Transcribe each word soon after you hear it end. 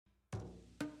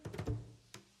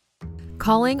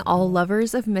Calling all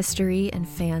lovers of mystery and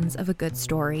fans of a good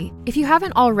story. If you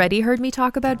haven't already heard me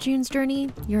talk about June's Journey,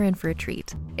 you're in for a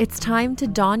treat. It's time to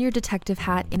don your detective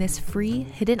hat in this free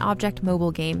hidden object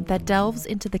mobile game that delves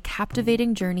into the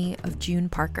captivating journey of June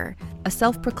Parker, a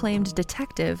self-proclaimed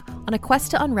detective on a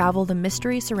quest to unravel the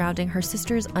mystery surrounding her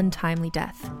sister's untimely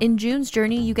death. In June's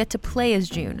Journey, you get to play as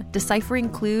June, deciphering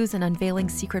clues and unveiling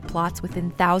secret plots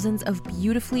within thousands of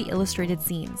beautifully illustrated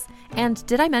scenes. And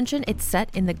did I mention it's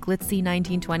set in the glitzy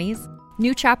 1920s?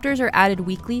 New chapters are added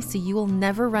weekly, so you will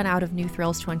never run out of new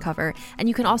thrills to uncover, and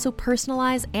you can also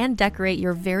personalize and decorate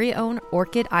your very own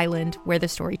Orchid Island where the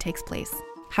story takes place.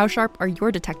 How sharp are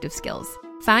your detective skills?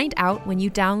 Find out when you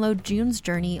download June's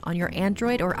Journey on your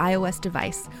Android or iOS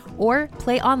device, or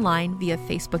play online via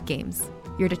Facebook Games.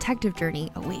 Your detective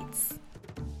journey awaits.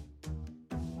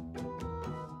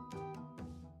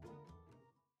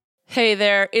 Hey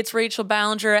there, it's Rachel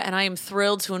Ballinger, and I am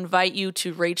thrilled to invite you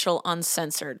to Rachel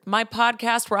Uncensored, my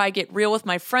podcast where I get real with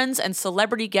my friends and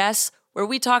celebrity guests, where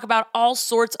we talk about all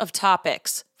sorts of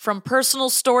topics. From personal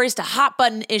stories to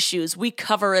hot-button issues, we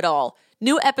cover it all.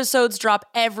 New episodes drop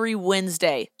every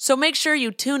Wednesday, so make sure you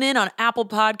tune in on Apple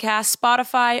Podcasts,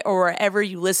 Spotify, or wherever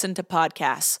you listen to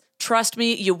podcasts. Trust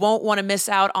me, you won't want to miss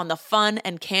out on the fun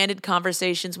and candid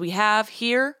conversations we have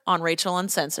here on Rachel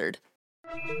Uncensored.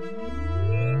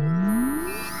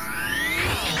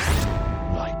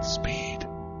 Lightspeed.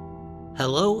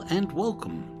 Hello and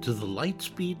welcome to the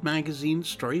Lightspeed Magazine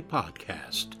Story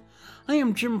Podcast. I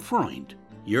am Jim Freund,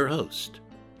 your host.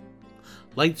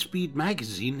 Lightspeed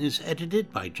Magazine is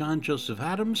edited by John Joseph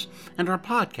Adams, and our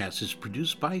podcast is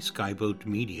produced by Skyboat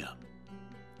Media.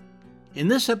 In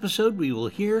this episode, we will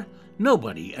hear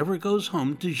Nobody Ever Goes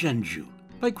Home to Zhenzhu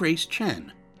by Grace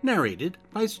Chen, narrated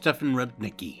by Stefan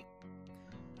Rudnicki.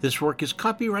 This work is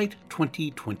copyright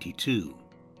 2022.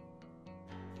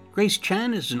 Grace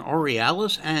Chen is an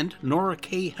Aurealis and Nora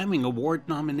K. Heming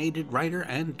Award-nominated writer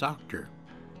and doctor.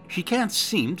 She can't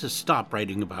seem to stop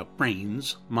writing about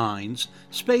brains, minds,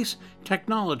 space,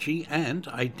 technology, and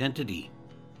identity.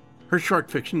 Her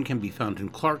short fiction can be found in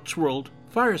Clark's World,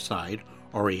 Fireside,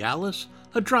 Aurealis,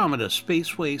 Andromeda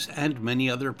Spaceways, and many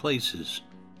other places.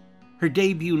 Her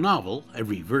debut novel,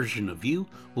 Every Version of You,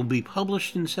 will be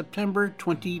published in September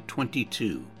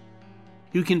 2022.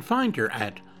 You can find her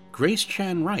at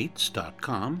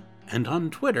GraceChanWrites.com and on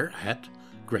Twitter at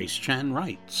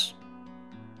GraceChanWrites.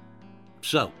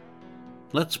 So,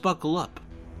 let's buckle up.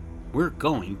 We're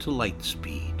going to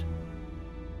Lightspeed.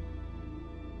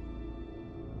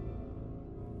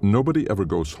 Nobody Ever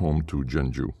Goes Home to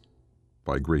Zhenzhu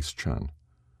by Grace Chen.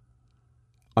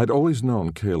 I'd always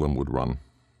known Calum would run.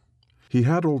 He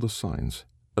had all the signs: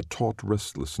 a taut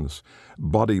restlessness,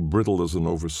 body brittle as an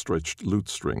overstretched lute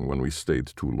string when we stayed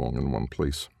too long in one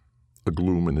place, a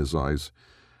gloom in his eyes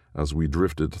as we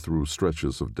drifted through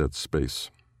stretches of dead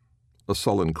space, a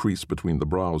sullen crease between the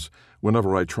brows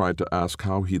whenever I tried to ask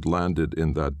how he'd landed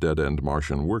in that dead-end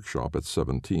Martian workshop at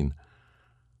 17.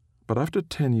 But after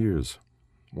 10 years,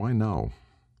 why now?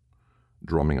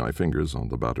 Drumming my fingers on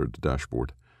the battered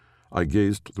dashboard, I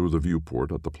gazed through the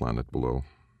viewport at the planet below,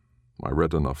 my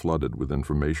retina flooded with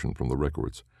information from the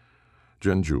records.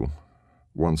 Zhenzhu,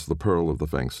 once the pearl of the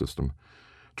Feng system,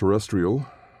 terrestrial,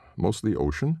 mostly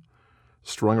ocean,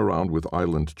 strung around with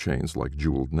island chains like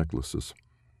jeweled necklaces.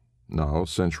 Now,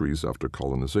 centuries after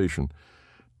colonization,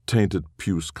 tainted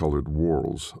puce-colored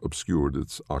whorls obscured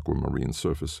its aquamarine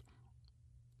surface.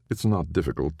 It's not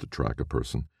difficult to track a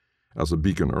person. As a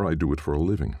beaconer, I do it for a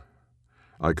living.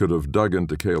 I could have dug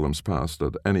into Calum's past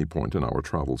at any point in our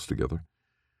travels together.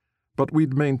 But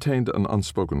we'd maintained an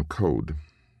unspoken code,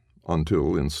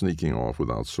 until, in sneaking off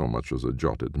without so much as a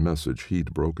jotted message,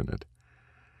 he'd broken it.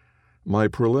 My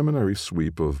preliminary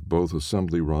sweep of both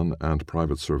assembly-run and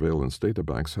private surveillance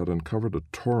databanks had uncovered a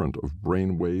torrent of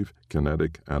brainwave,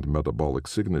 kinetic, and metabolic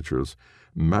signatures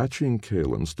matching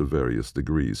Calum's to various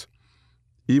degrees.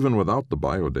 Even without the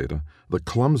biodata, the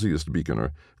clumsiest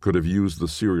beaconer could have used the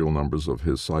serial numbers of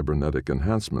his cybernetic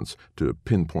enhancements to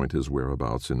pinpoint his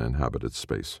whereabouts in inhabited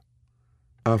space.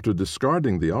 After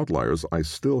discarding the outliers, I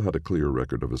still had a clear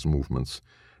record of his movements,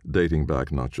 dating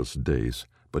back not just days,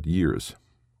 but years.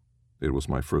 It was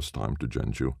my first time to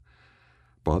Zhenzhu,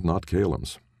 but not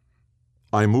Calum's.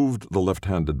 I moved the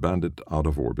left-handed bandit out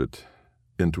of orbit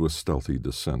into a stealthy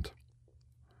descent.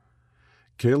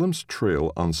 Calum's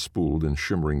trail unspooled in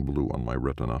shimmering blue on my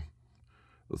retina,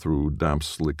 through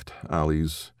damp-slicked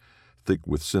alleys, thick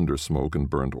with cinder smoke and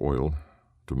burnt oil,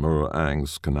 to Mura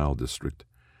Ang's canal district.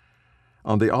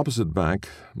 On the opposite bank,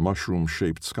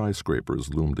 mushroom-shaped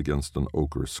skyscrapers loomed against an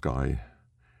ochre sky,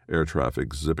 air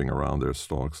traffic zipping around their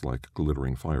stalks like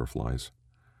glittering fireflies.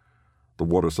 The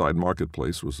waterside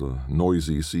marketplace was a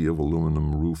noisy sea of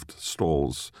aluminum-roofed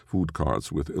stalls, food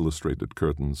carts with illustrated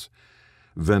curtains,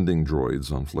 vending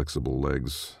droids on flexible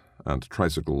legs, and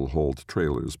tricycle-hauled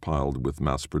trailers piled with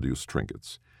mass-produced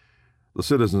trinkets. The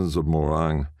citizens of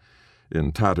Morang,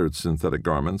 in tattered synthetic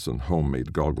garments and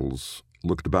homemade goggles,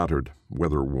 looked battered,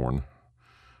 weather-worn,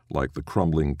 like the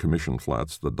crumbling commission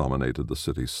flats that dominated the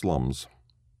city's slums.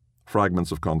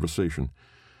 Fragments of conversation,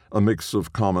 a mix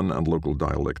of common and local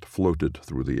dialect, floated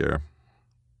through the air.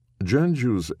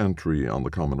 Zhenzhu's entry on the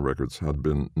common records had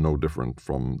been no different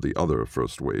from the other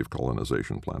first-wave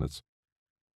colonization planets.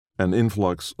 An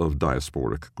influx of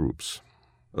diasporic groups.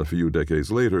 A few decades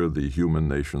later, the Human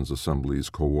Nations Assembly's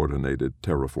coordinated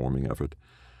terraforming effort.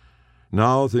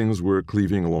 Now things were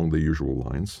cleaving along the usual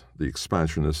lines. The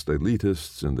expansionist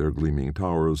elitists in their gleaming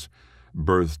towers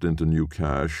birthed into new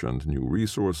cash and new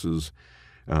resources,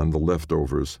 and the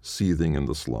leftovers seething in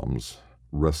the slums,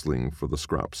 wrestling for the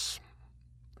scraps.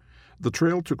 The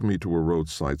trail took me to a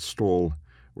roadside stall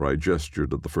where I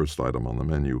gestured at the first item on the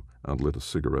menu and lit a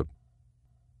cigarette.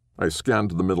 I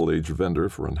scanned the middle-aged vendor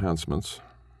for enhancements.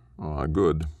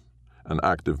 Good. An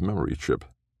active memory chip.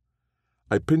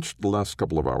 I pinched the last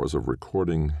couple of hours of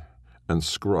recording and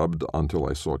scrubbed until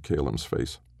I saw Calem's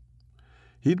face.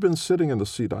 He'd been sitting in the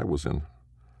seat I was in,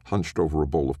 hunched over a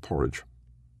bowl of porridge.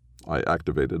 I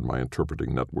activated my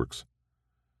interpreting networks.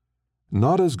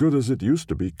 "Not as good as it used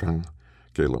to be, Kang,"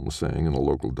 Calem was saying in a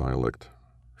local dialect.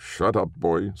 "Shut up,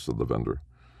 boy," said the vendor.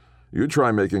 "You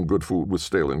try making good food with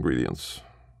stale ingredients.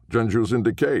 Zhenzhu's in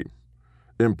decay.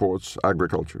 Imports,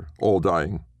 agriculture, all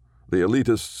dying. The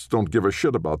elitists don't give a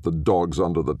shit about the dogs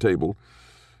under the table.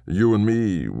 You and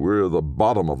me, we're the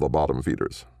bottom of the bottom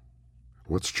feeders."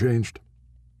 "What's changed?"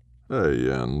 "Hey,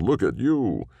 and look at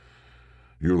you.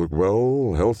 You look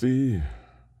well, healthy.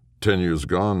 10 years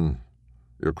gone.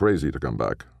 You're crazy to come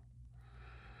back."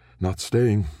 "Not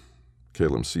staying."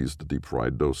 Calem seized a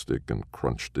deep-fried dough stick and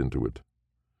crunched into it.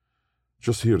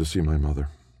 "Just here to see my mother."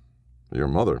 "Your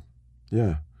mother?"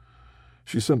 "Yeah.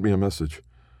 She sent me a message.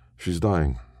 She's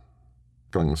dying."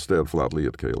 Kung stared flatly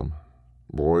at Calem.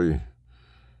 "Boy,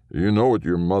 you know what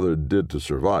your mother did to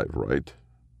survive, right?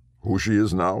 Who she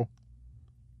is now?"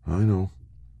 "I know."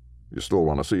 "You still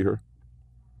want to see her?"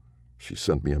 "She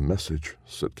sent me a message,"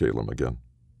 said Calem again.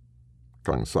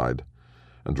 Kung sighed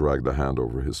and dragged a hand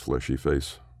over his fleshy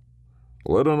face.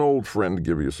 "Let an old friend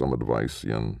give you some advice,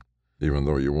 Yen, even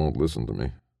though you won't listen to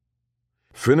me.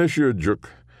 Finish your juk,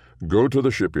 go to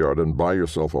the shipyard and buy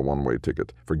yourself a one-way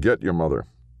ticket. Forget your mother.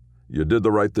 You did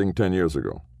the right thing 10 years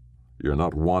ago. You're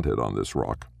not wanted on this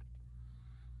rock."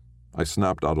 I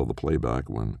snapped out of the playback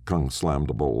when Kung slammed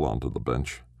a bowl onto the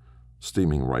bench,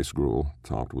 steaming rice gruel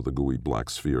topped with a gooey black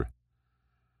sphere.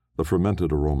 The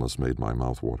fermented aromas made my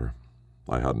mouth water.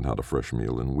 I hadn't had a fresh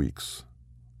meal in weeks.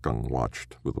 Kung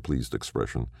watched with a pleased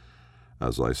expression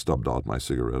as I stubbed out my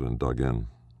cigarette and dug in.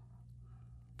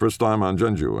 "First time on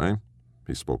Zhenzhu, eh?"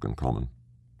 He spoke in common.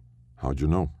 "How'd you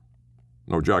know?"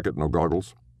 "No jacket, no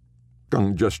goggles."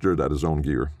 Kung gestured at his own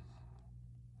gear.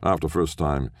 "After first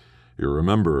time, you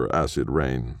remember acid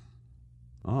rain."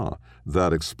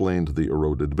 That explained the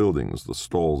eroded buildings, the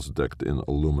stalls decked in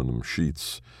aluminum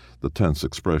sheets, the tense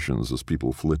expressions as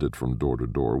people flitted from door to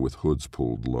door with hoods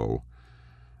pulled low.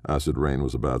 Acid rain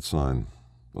was a bad sign,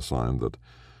 a sign that,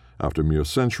 after mere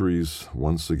centuries,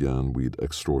 once again we'd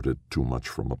extorted too much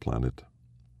from a planet.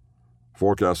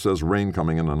 "Forecast says rain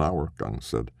coming in an hour," Kung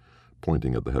said,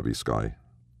 pointing at the heavy sky.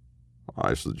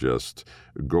 "I suggest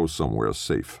go somewhere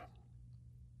safe."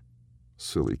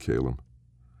 Silly Calem.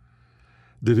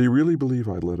 Did he really believe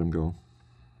I'd let him go?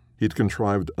 He'd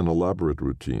contrived an elaborate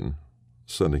routine,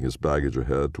 sending his baggage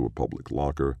ahead to a public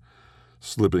locker,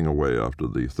 slipping away after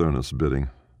the Thurnis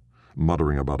bidding,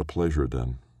 muttering about a pleasure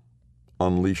den,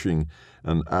 unleashing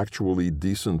an actually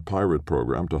decent pirate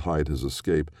program to hide his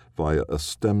escape via a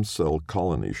stem cell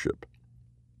colony ship.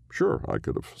 Sure, I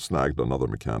could have snagged another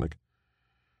mechanic.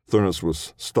 Thurnis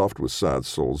was stuffed with sad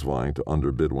souls vying to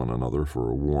underbid one another for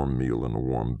a warm meal and a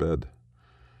warm bed.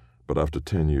 But after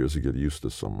 10 years, you get used to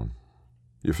someone.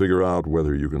 You figure out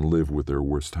whether you can live with their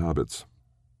worst habits.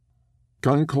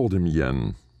 Kang called him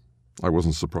Yen. I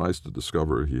wasn't surprised to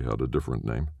discover he had a different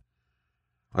name.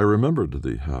 I remembered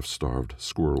the half-starved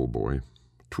squirrel boy,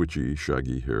 twitchy,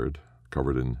 shaggy-haired,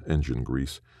 covered in engine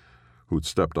grease, who'd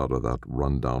stepped out of that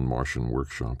run-down Martian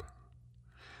workshop.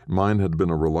 Mine had been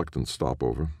a reluctant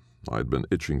stopover. I'd been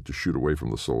itching to shoot away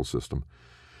from the Sol system.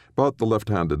 But the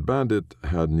left-handed bandit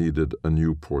had needed a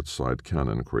new port-side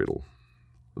cannon cradle.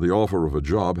 The offer of a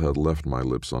job had left my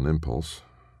lips on impulse.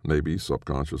 Maybe,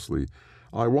 subconsciously,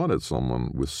 I wanted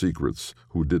someone with secrets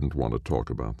who didn't want to talk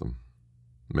about them.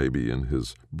 Maybe in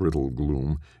his brittle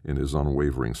gloom, in his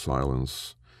unwavering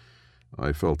silence,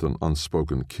 I felt an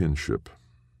unspoken kinship.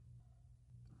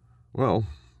 Well,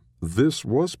 this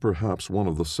was perhaps one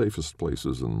of the safest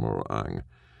places in Moraang.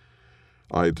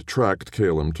 I'd tracked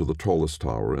Calum to the tallest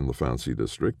tower in the fancy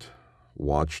district,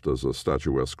 watched as a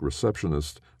statuesque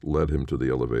receptionist led him to the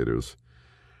elevators,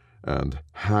 and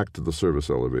hacked the service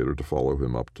elevator to follow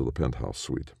him up to the penthouse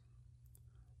suite.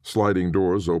 Sliding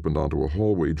doors opened onto a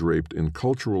hallway draped in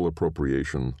cultural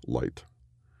appropriation light.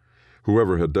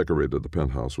 Whoever had decorated the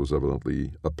penthouse was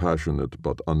evidently a passionate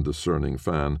but undiscerning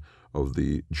fan of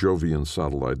the Jovian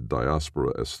satellite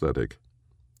diaspora aesthetic.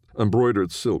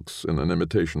 Embroidered silks in an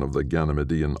imitation of the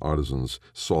Ganymedean artisans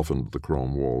softened the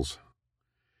chrome walls.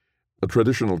 A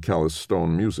traditional callous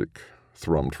stone music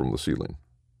thrummed from the ceiling.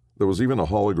 There was even a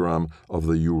hologram of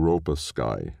the Europa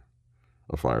sky,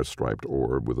 a fire-striped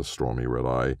orb with a stormy red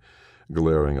eye,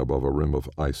 glaring above a rim of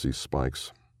icy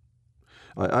spikes.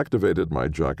 I activated my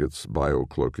jacket's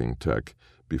bio-cloaking tech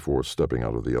before stepping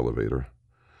out of the elevator,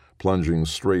 plunging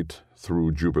straight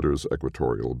through Jupiter's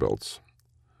equatorial belts.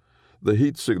 The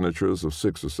heat signatures of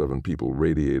 6 or 7 people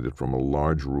radiated from a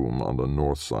large room on the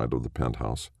north side of the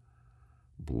penthouse.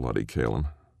 Bloody Calum.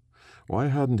 Why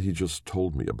hadn't he just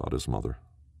told me about his mother?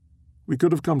 We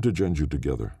could have come to Zhenzhu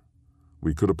together.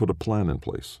 We could have put a plan in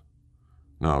place.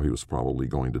 Now he was probably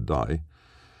going to die,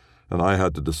 and I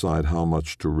had to decide how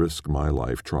much to risk my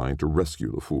life trying to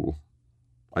rescue the fool.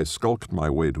 I skulked my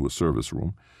way to a service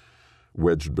room,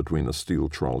 wedged between a steel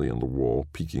trolley and the wall,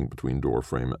 peeking between door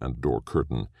frame and door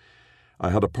curtain. I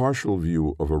had a partial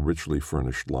view of a richly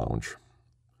furnished lounge.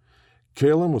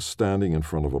 Calum was standing in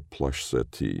front of a plush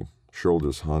settee,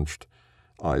 shoulders hunched,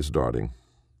 eyes darting.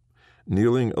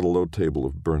 Kneeling at a low table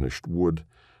of burnished wood,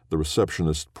 the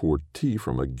receptionist poured tea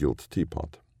from a gilt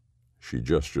teapot. She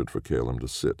gestured for Calum to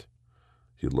sit.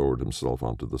 He lowered himself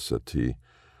onto the settee,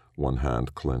 one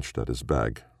hand clenched at his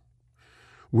bag.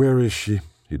 "Where is she?"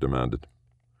 he demanded.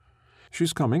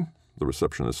 "She's coming." The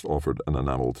receptionist offered an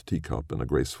enameled teacup in a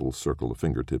graceful circle of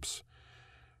fingertips.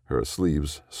 Her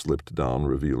sleeves slipped down,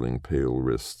 revealing pale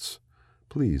wrists.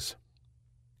 "Please."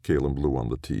 Calum blew on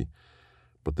the tea,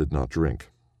 but did not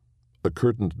drink. A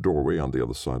curtained doorway on the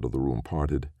other side of the room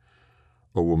parted.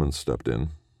 A woman stepped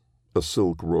in. A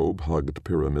silk robe hugged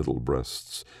pyramidal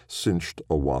breasts, cinched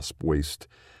a wasp waist,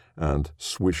 and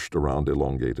swished around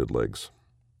elongated legs.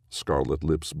 Scarlet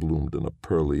lips bloomed in a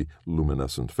pearly,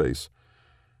 luminescent face.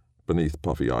 Beneath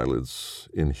puffy eyelids,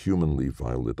 inhumanly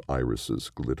violet irises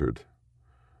glittered.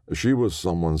 She was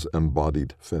someone's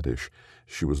embodied fetish.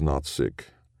 She was not sick,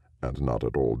 and not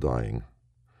at all dying.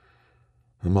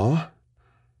 "Ma?"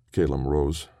 Calum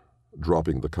rose,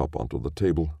 dropping the cup onto the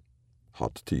table.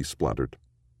 Hot tea splattered.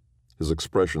 His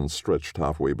expression stretched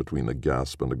halfway between a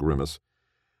gasp and a grimace.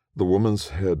 The woman's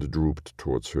head drooped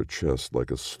towards her chest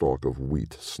like a stalk of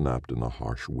wheat snapped in a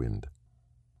harsh wind.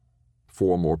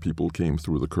 4 more people came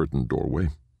through the curtained doorway.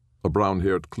 A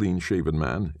brown-haired, clean-shaven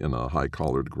man in a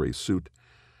high-collared gray suit,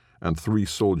 and 3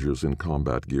 soldiers in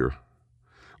combat gear.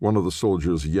 One of the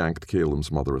soldiers yanked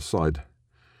Calum's mother aside.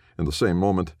 In the same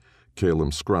moment,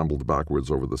 Calum scrambled backwards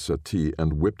over the settee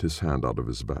and whipped his hand out of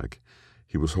his bag.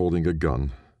 He was holding a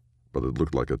gun, but it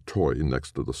looked like a toy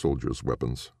next to the soldiers'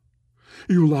 weapons.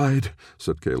 "You lied,"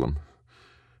 said Calum,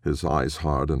 his eyes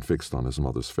hard and fixed on his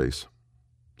mother's face.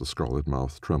 The scarlet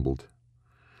mouth trembled.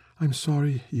 "I'm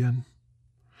sorry, Yen."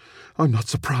 "I'm not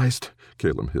surprised,"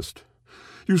 Calum hissed.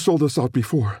 "You sold us out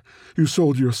before. You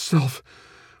sold yourself.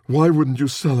 Why wouldn't you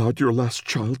sell out your last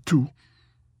child, too?"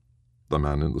 The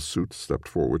man in the suit stepped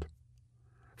forward.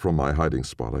 From my hiding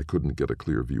spot, I couldn't get a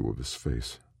clear view of his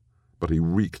face, but he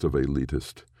reeked of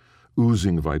elitist,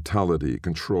 oozing vitality,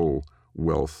 control,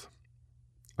 wealth.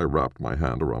 I wrapped my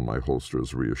hand around my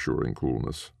holster's reassuring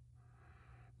coolness.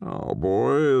 "Now,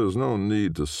 boy, there's no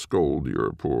need to scold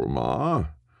your poor ma.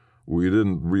 We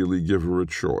didn't really give her a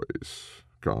choice.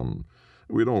 Come,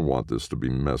 we don't want this to be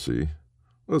messy.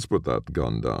 Let's put that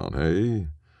gun down, hey?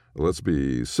 Let's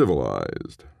be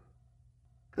civilized."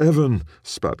 "Evan,"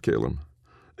 spat Calum,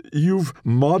 "you've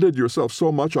modded yourself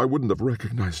so much I wouldn't have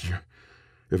recognized you,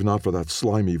 if not for that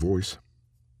slimy voice."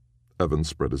 Evan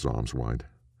spread his arms wide.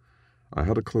 I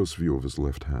had a close view of his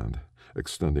left hand,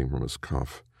 extending from his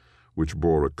cuff, which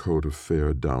bore a coat of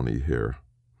fair downy hair.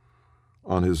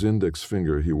 On his index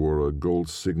finger he wore a gold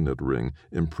signet ring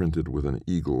imprinted with an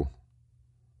eagle.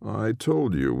 "I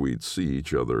told you we'd see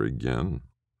each other again."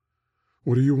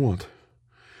 "What do you want?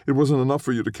 It wasn't enough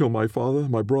for you to kill my father,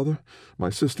 my brother, my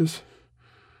sisters?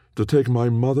 To take my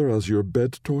mother as your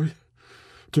bed toy?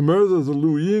 To murder the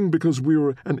Lu Ying because we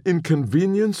were an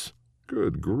inconvenience?"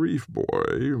 "Good grief,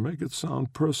 boy, you make it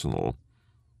sound personal."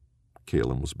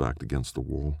 Calum was backed against the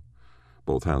wall,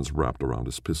 both hands wrapped around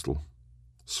his pistol.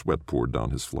 Sweat poured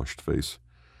down his flushed face.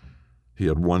 He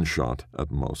had one shot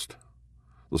at most.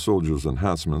 The soldiers'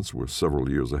 enhancements were several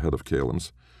years ahead of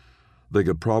Calum's. They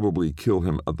could probably kill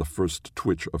him at the first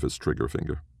twitch of his trigger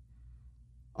finger.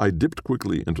 I dipped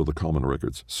quickly into the common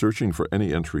records, searching for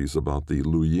any entries about the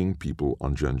Liu Ying people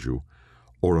on Zhenzhu,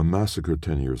 or a massacre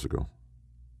 10 years ago.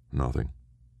 Nothing.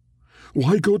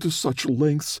 "Why go to such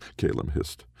lengths?" Calum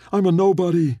hissed. "I'm a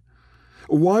nobody.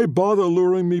 Why bother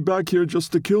luring me back here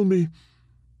just to kill me?"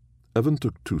 Evan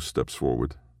took 2 steps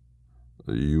forward.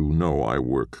 "You know I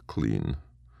work clean.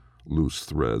 Loose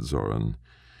threads are an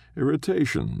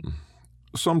irritation.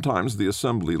 Sometimes the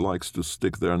Assembly likes to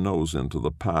stick their nose into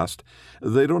the past.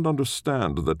 They don't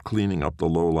understand that cleaning up the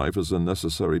lowlife is a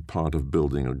necessary part of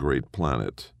building a great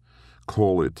planet.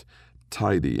 Call it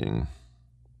tidying."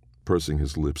 Pursing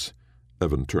his lips,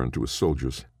 Evan turned to his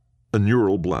soldiers. A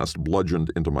neural blast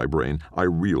bludgeoned into my brain. I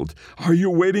reeled. "Are you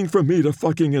waiting for me to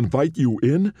fucking invite you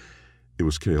in?" It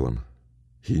was Calum.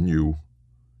 He knew.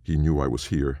 He knew I was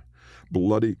here.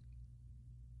 Bloody.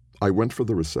 I went for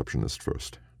the receptionist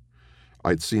first.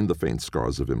 I'd seen the faint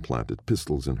scars of implanted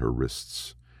pistols in her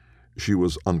wrists. She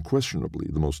was unquestionably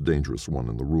the most dangerous one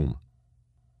in the room.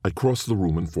 I crossed the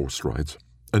room in 4 strides.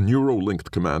 A neuro-linked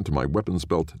command to my weapons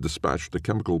belt dispatched a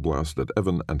chemical blast at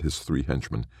Evan and his 3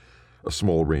 henchmen. A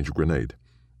small-range grenade.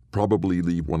 Probably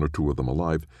leave 1 or 2 of them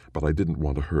alive, but I didn't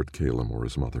want to hurt Calum or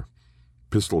his mother.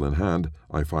 Pistol in hand,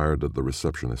 I fired at the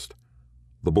receptionist.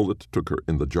 The bullet took her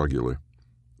in the jugular.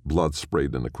 Blood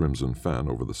sprayed in a crimson fan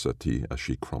over the settee as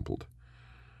she crumpled.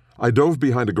 I dove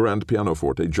behind a grand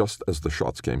pianoforte just as the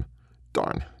shots came.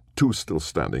 Darn, 2 still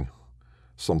standing.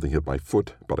 Something hit my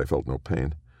foot, but I felt no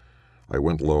pain. I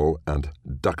went low and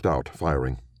ducked out,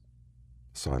 firing.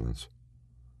 Silence.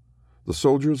 The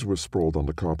soldiers were sprawled on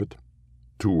the carpet.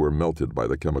 2 were melted by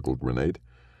the chemical grenade.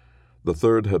 The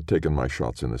 3rd had taken my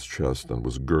shots in his chest and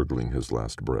was gurgling his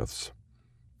last breaths.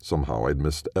 Somehow I'd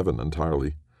missed Evan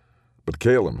entirely. But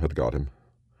Calum had got him,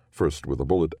 first with a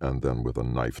bullet and then with a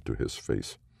knife to his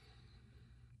face.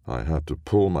 I had to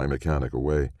pull my mechanic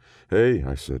away. "Hey,"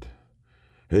 I said.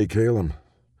 "Hey, Calum.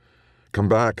 Come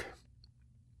back."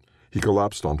 He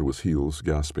collapsed onto his heels,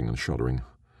 gasping and shuddering,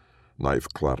 knife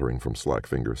clattering from slack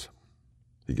fingers.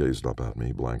 He gazed up at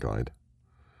me, blank-eyed.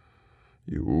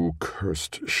 "You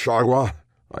cursed Shagwa,"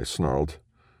 I snarled,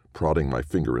 prodding my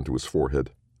finger into his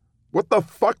forehead. "What the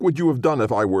fuck would you have done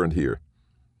if I weren't here?"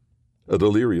 A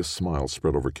delirious smile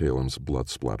spread over Calum's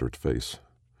blood-splattered face.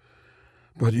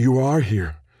 "But you are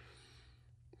here."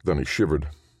 Then he shivered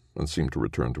and seemed to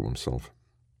return to himself.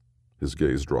 His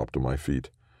gaze dropped to my feet.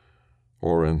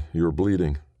 "Oren, you're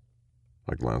bleeding."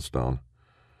 I glanced down.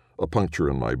 A puncture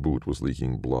in my boot was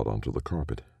leaking blood onto the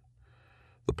carpet.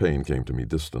 The pain came to me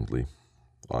distantly.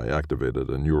 I activated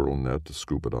a neural net to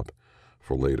scoop it up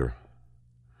for later.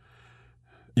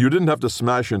 "You didn't have to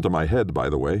smash into my head, by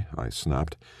the way," I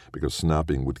snapped, because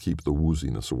snapping would keep the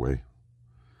wooziness away.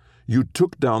 "You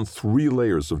took down 3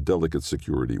 layers of delicate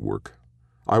security work.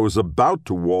 I was about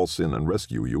to waltz in and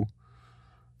rescue you.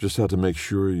 Just had to make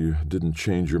sure you didn't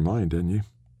change your mind, didn't you?"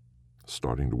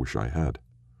 Starting to wish I had.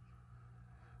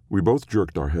 We both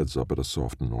jerked our heads up at a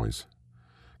soft noise.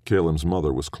 Calum's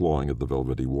mother was clawing at the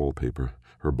velvety wallpaper,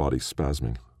 her body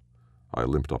spasming. I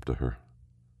limped up to her.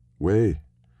 "Wei,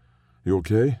 you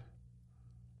okay?"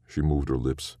 She moved her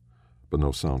lips, but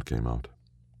no sound came out.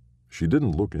 She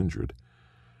didn't look injured.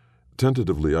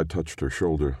 Tentatively, I touched her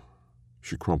shoulder.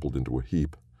 She crumpled into a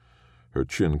heap, her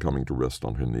chin coming to rest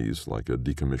on her knees like a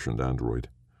decommissioned android.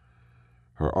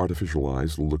 Her artificial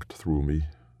eyes looked through me,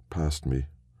 past me,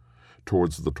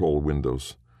 towards the tall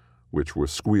windows, which were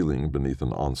squealing beneath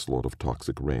an onslaught of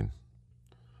toxic rain.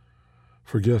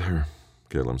 "Forget her,"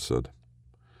 Calum said.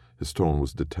 His tone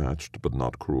was detached but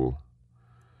not cruel.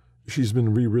 "She's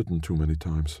been rewritten too many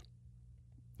times."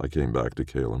 I came back to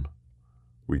Calum.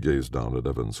 We gazed down at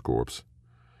Evan's corpse.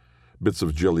 Bits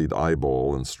of jellied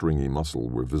eyeball and stringy muscle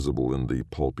were visible in the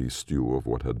pulpy stew of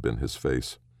what had been his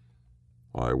face.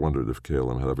 I wondered if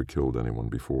Calum had ever killed anyone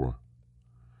before.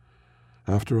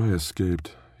 "After I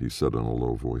escaped," he said in a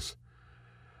low voice,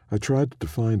 "I tried to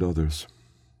find others,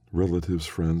 relatives,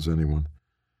 friends, anyone.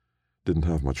 Didn't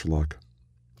have much luck.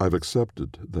 I've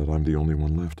accepted that I'm the only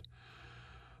one left.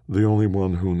 The only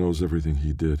one who knows everything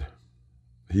he did.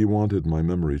 He wanted my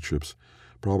memory chips,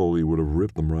 probably would have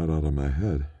ripped them right out of my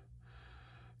head.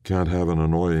 Can't have an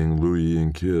annoying Liu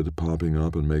Ying kid popping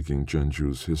up and making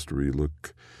Zhenzhu's history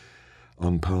look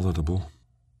unpalatable."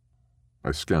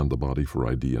 I scanned the body for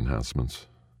ID enhancements.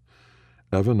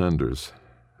 Evan Enders,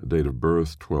 date of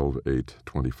birth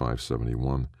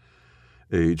 12/8/2571,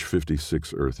 Age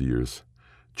 56 Earth years.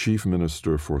 Chief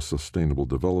Minister for Sustainable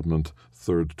Development,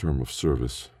 3rd term of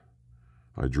service.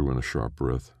 I drew in a sharp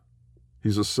breath.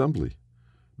 He's assembly.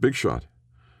 Big shot.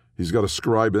 He's got a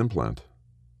scribe implant.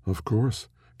 Of course,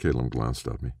 Caleb glanced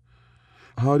at me.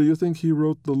 How do you think he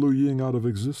wrote the Lu Ying out of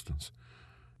existence?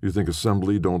 You think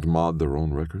assembly don't mod their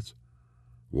own records?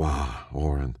 Wow,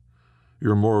 Oren,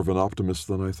 you're more of an optimist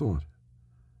than I thought.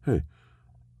 Hey,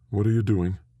 what are you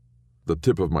doing? The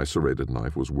tip of my serrated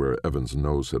knife was where Evan's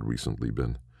nose had recently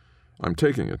been. I'm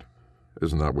taking it.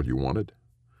 Isn't that what you wanted?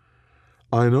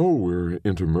 I know we're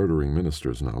into murdering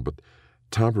ministers now, but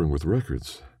tampering with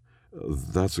records,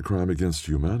 that's a crime against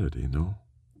humanity, no?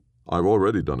 I've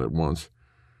already done it once.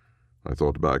 I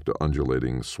thought back to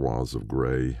undulating swaths of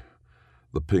gray,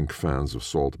 the pink fans of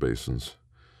salt basins,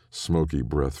 smoky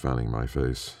breath fanning my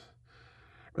face,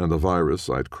 and a virus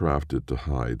I'd crafted to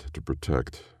hide, to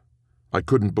protect. I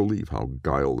couldn't believe how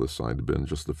guileless I'd been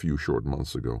just a few short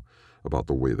months ago about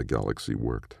the way the galaxy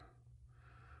worked.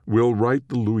 We'll write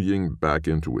the Lu Ying back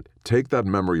into it. Take that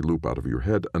memory loop out of your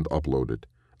head and upload it.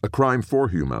 A crime for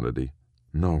humanity.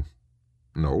 No.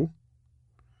 No?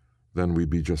 Then we'd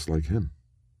be just like him.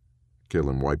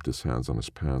 Kalen wiped his hands on his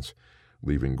pants,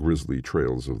 leaving grisly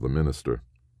trails of the minister.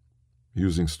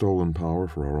 Using stolen power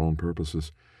for our own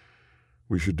purposes.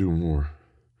 We should do more.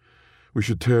 We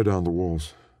should tear down the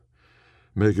walls.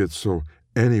 Make it so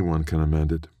anyone can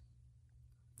amend it.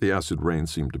 The acid rain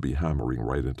seemed to be hammering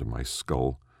right into my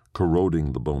skull,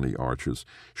 corroding the bony arches,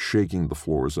 shaking the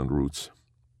floors and roots.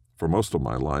 For most of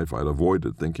my life, I'd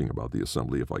avoided thinking about the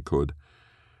assembly if I could.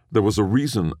 There was a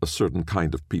reason a certain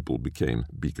kind of people became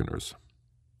beaconers.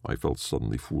 I felt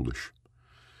suddenly foolish.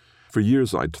 For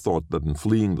years I'd thought that in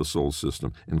fleeing the Sol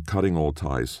system, in cutting all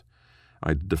ties,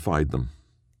 I'd defied them.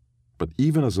 But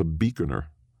even as a beaconer,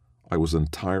 I was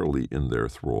entirely in their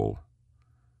thrall.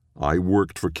 I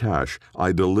worked for cash.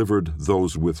 I delivered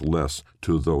those with less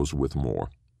to those with more.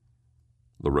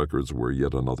 The records were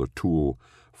yet another tool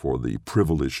for the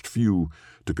privileged few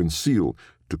to conceal,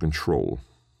 to control.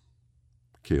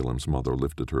 Calem's mother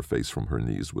lifted her face from her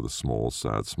knees with a small,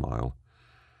 sad smile.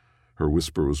 Her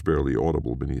whisper was barely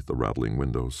audible beneath the rattling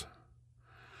windows.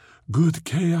 Good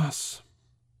chaos.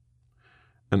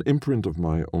 An imprint of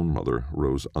my own mother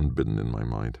rose unbidden in my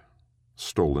mind.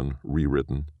 Stolen,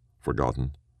 rewritten,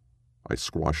 forgotten. I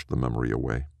squashed the memory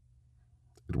away.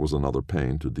 It was another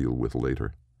pain to deal with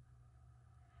later.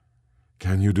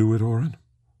 Can you do it, Oren?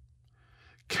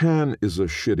 Can is a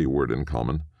shitty word in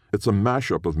common. It's a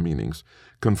mashup of meanings,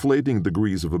 conflating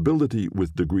degrees of ability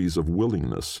with degrees of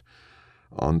willingness,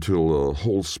 until a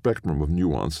whole spectrum of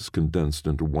nuance is condensed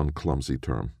into one clumsy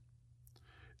term.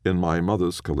 In my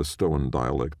mother's Callistoan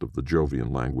dialect of the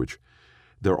Jovian language,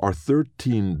 there are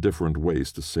 13 different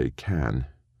ways to say can,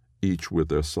 each with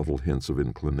their subtle hints of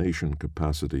inclination,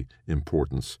 capacity,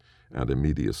 importance, and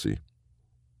immediacy.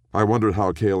 I wondered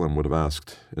how Caleb would have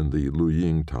asked in the Lu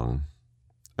Ying tongue,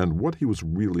 and what he was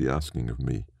really asking of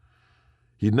me.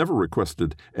 He'd never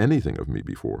requested anything of me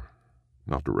before,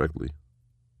 not directly,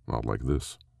 not like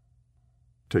this.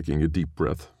 Taking a deep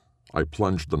breath, I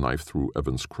plunged the knife through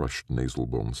Evan's crushed nasal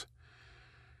bones.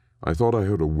 I thought I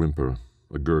heard a whimper,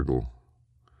 a gurgle.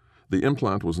 The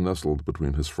implant was nestled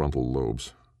between his frontal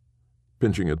lobes.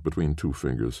 Pinching it between two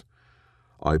fingers,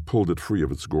 I pulled it free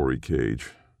of its gory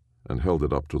cage and held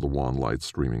it up to the wan light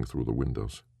streaming through the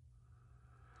windows.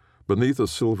 Beneath a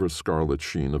silver-scarlet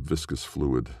sheen of viscous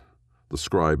fluid, the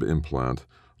scribe implant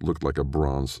looked like a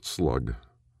bronze slug,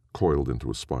 coiled into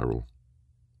a spiral.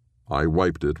 I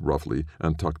wiped it roughly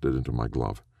and tucked it into my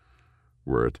glove,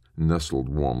 where it nestled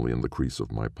warmly in the crease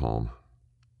of my palm.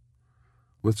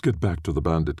 Let's get back to the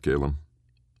bandit, Caleb.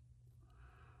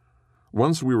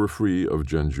 Once we were free of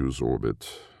Zhenzhu's orbit,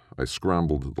 I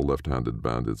scrambled the left-handed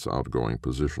bandit's outgoing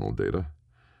positional data,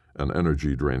 an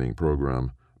energy-draining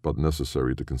program, but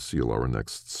necessary to conceal our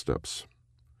next steps.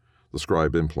 The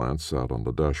scribe implant sat on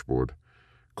the dashboard,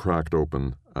 cracked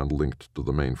open and linked to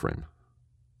the mainframe.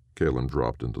 Caleb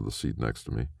dropped into the seat next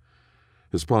to me.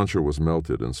 His poncho was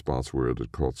melted in spots where it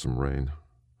had caught some rain.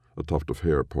 A tuft of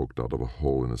hair poked out of a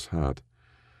hole in his hat.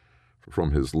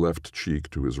 From his left cheek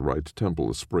to his right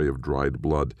temple, a spray of dried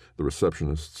blood, the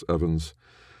receptionist's, Evans,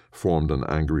 formed an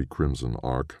angry crimson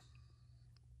arc.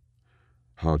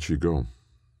 How'd she go?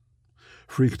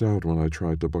 Freaked out when I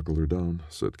tried to buckle her down,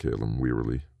 said Caleb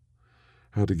wearily.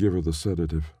 Had to give her the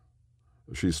sedative.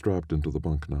 She's strapped into the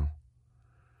bunk now.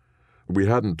 We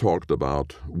hadn't talked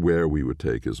about where we would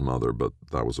take his mother, but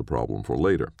that was a problem for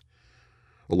later.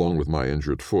 Along with my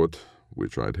injured foot,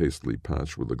 which I'd hastily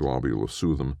patched with a globule of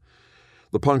Sootham,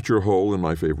 the puncture hole in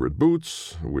my favorite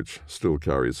boots, which still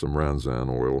carried some Ranzan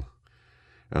oil,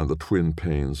 and the twin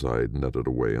pains I'd netted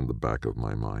away in the back of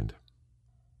my mind.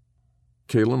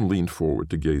 Calum leaned forward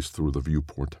to gaze through the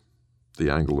viewport. The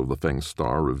angle of the Feng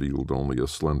star revealed only a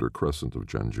slender crescent of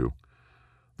Zhenzhu,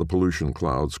 the pollution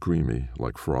clouds creamy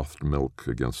like frothed milk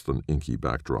against an inky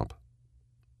backdrop.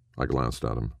 I glanced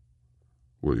at him.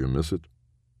 "Will you miss it?"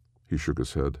 He shook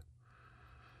his head.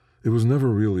 "It was never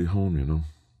really home, you know,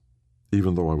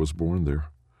 even though I was born there.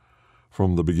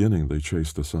 From the beginning, they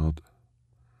chased us out."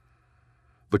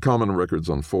 The common records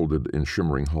unfolded in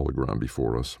shimmering hologram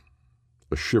before us.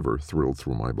 A shiver thrilled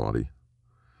through my body.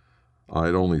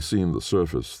 I'd only seen the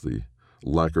surface, the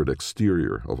lacquered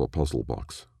exterior of a puzzle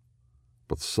box.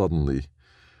 But suddenly,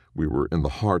 we were in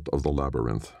the heart of the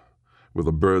labyrinth, with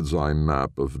a bird's-eye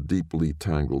map of deeply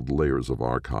tangled layers of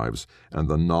archives and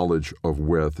the knowledge of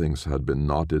where things had been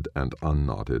knotted and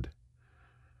unknotted.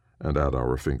 And at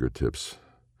our fingertips,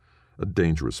 a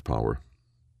dangerous power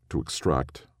to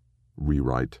extract,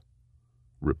 rewrite,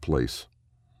 replace.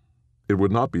 It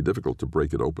would not be difficult to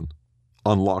break it open,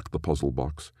 unlock the puzzle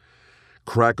box,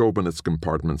 crack open its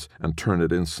compartments and turn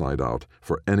it inside out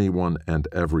for anyone and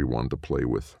everyone to play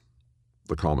with.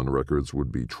 The common records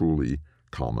would be truly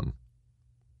common.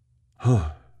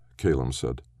 "Huh," Calum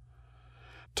said.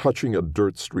 Touching a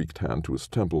dirt-streaked hand to his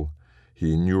temple,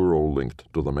 he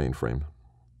neuro-linked to the mainframe.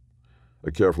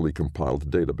 A carefully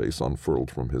compiled database unfurled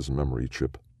from his memory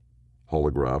chip.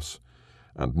 Holographs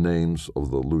and names of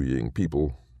the Luying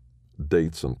people,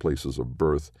 dates and places of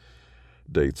birth,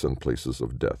 dates and places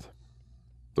of death.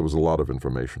 There was a lot of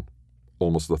information,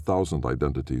 almost 1,000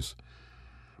 identities,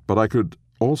 but I could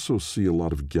also see a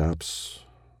lot of gaps,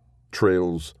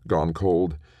 trails gone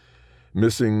cold,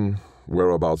 missing,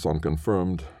 whereabouts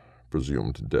unconfirmed,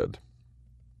 presumed dead.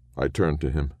 I turned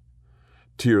to him.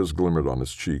 Tears glimmered on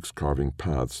his cheeks, carving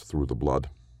paths through the blood.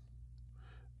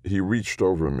 He reached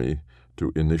over me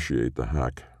to initiate the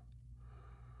hack.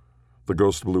 The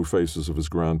ghost-blue faces of his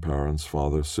grandparents,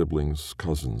 father, siblings,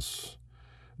 cousins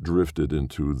drifted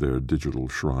into their digital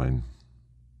shrine.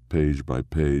 Page by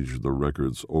page, the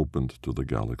records opened to the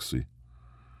galaxy.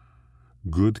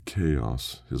 "Good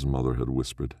chaos," his mother had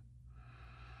whispered.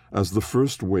 As the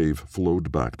first wave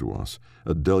flowed back to us,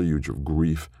 a deluge of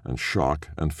grief and shock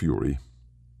and fury,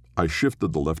 I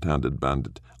shifted the left-handed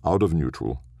bandit out of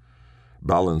neutral,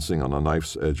 balancing on a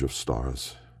knife's edge of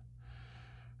stars,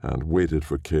 and waited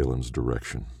for Calum's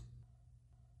direction.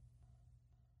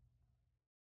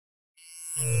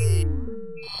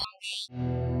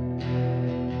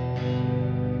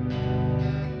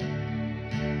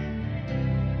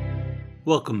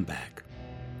 Welcome back.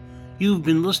 You've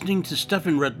been listening to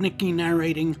Stefan Rudnicki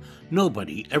narrating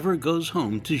Nobody Ever Goes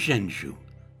Home to Zhenzhu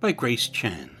by Grace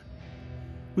Chan.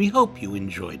 We hope you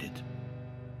enjoyed it.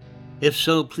 If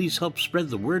so, please help spread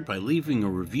the word by leaving a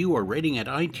review or rating at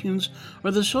iTunes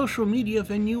or the social media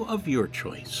venue of your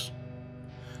choice.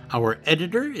 Our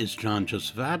editor is John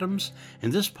Joseph Adams,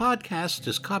 and this podcast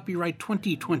is copyright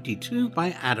 2022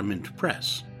 by Adamant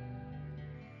Press.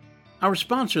 Our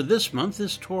sponsor this month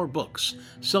is Tor Books,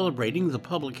 celebrating the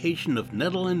publication of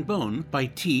Nettle and Bone by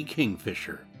T.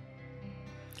 Kingfisher.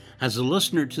 As a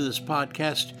listener to this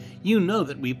podcast, you know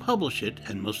that we publish it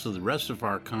and most of the rest of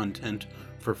our content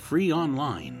for free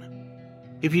online.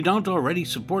 If you don't already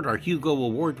support our Hugo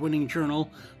Award-winning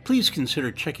journal, please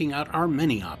consider checking out our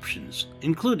many options,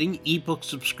 including ebook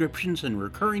subscriptions and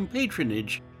recurring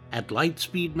patronage at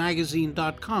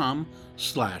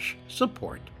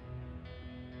lightspeedmagazine.com/support.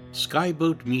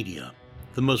 Skyboat Media,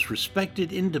 the most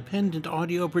respected independent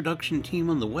audio production team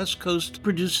on the West Coast,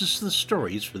 produces the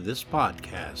stories for this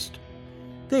podcast.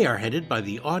 They are headed by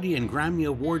the Audie and Grammy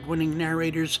Award-winning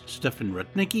narrators Stefan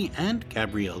Rudnicki and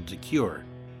Gabrielle DeCure.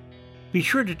 Be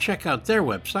sure to check out their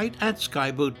website at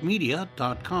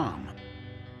skyboatmedia.com.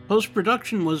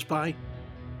 Post-production was by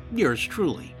yours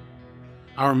truly.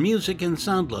 Our music and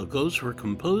sound logos were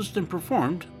composed and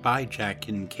performed by Jack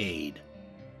Kincaid.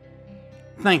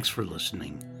 Thanks for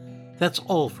listening. That's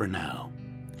all for now.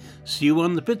 See you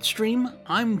on the Bitstream.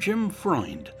 I'm Jim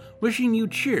Freund, wishing you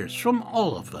cheers from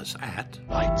all of us at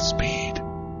Lightspeed.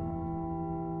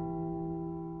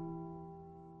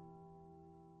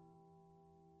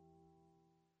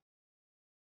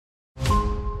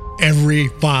 Every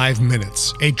 5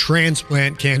 minutes, a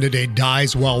transplant candidate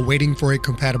dies while waiting for a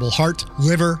compatible heart,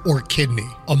 liver, or kidney.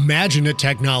 Imagine a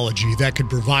technology that could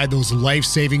provide those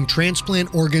life-saving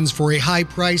transplant organs for a high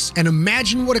price, and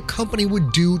imagine what a company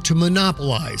would do to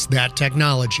monopolize that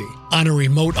technology. On a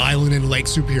remote island in Lake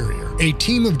Superior, a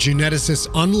team of geneticists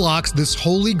unlocks this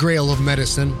holy grail of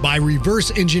medicine by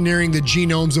reverse engineering the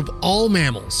genomes of all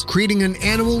mammals, creating an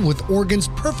animal with organs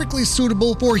perfectly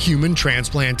suitable for human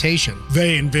transplantation.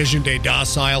 They envisioned a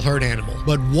docile herd animal,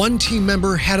 but one team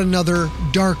member had another,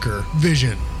 darker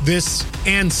vision. This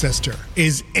ancestor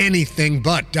is anything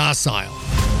but docile.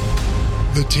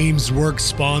 The team's work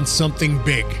spawned something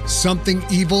big, something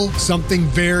evil, something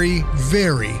very,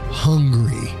 very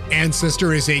hungry.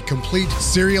 Ancestor is a complete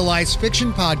serialized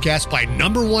fiction podcast by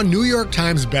 #1 New York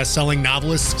Times bestselling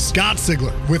novelist Scott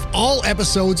Sigler, with all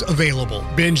episodes available.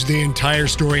 Binge the entire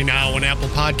story now on Apple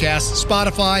Podcasts,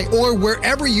 Spotify, or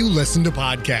wherever you listen to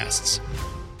podcasts.